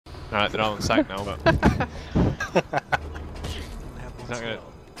Alright, they're all on sack now, but... He's not gonna...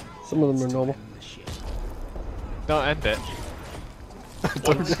 Some of them are normal. Don't end it.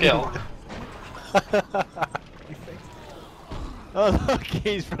 One skill. Oh look,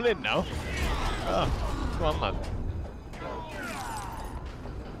 he's running now. Oh, come on lad.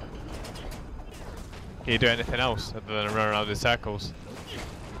 Can you do anything else other than run around in circles?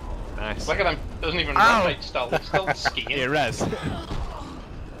 Nice. Look at him. Doesn't even run right still. He's still skiing. Yeah, res.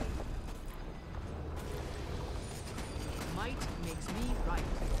 Might makes me right.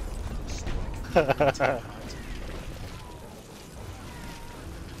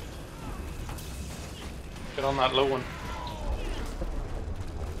 Get on that low one.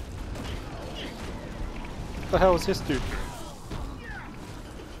 What the hell is this dude?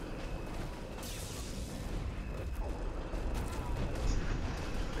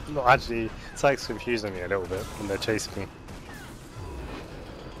 No, actually, it's like confusing me a little bit when they're chasing me.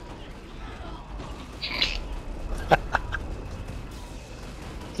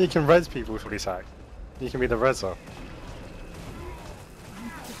 You can res people with Sack. You can be the reser.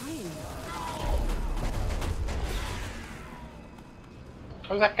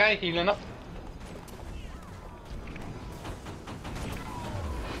 How's that guy healing up?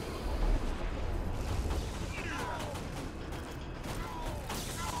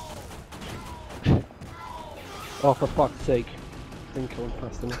 Oh, for fuck's sake. Been going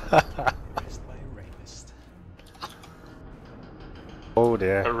past him. Oh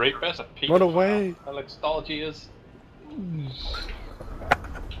dear. A rapist? A pedophile? Run away! How like stodgy is.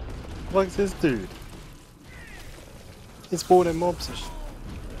 What's this dude? He's spawning mobs.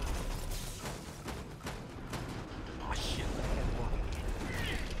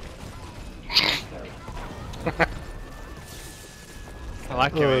 I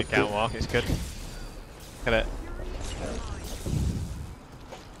like it when you can't walk, it's good. Look at it.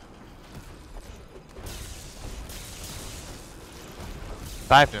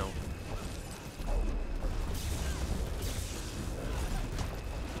 Five now.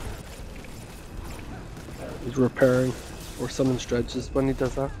 He's repairing, or someone stretches when he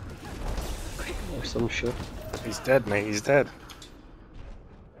does that. Or some shit. He's dead, mate, he's dead.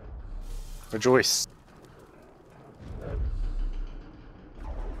 Rejoice.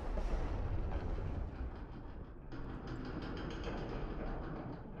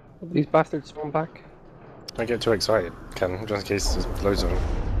 These bastards spawn back. Don't get too excited, Ken, just in case there's loads of them.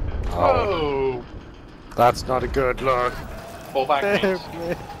 Oh! That's not a good look. Pull back, mate.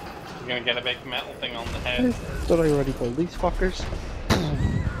 You're gonna get a big metal thing on the head. Did I already pull these fuckers?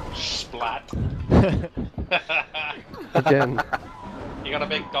 Splat. Again. You got a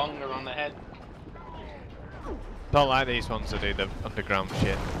big donger on the head. Don't like these ones that do the underground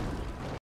shit.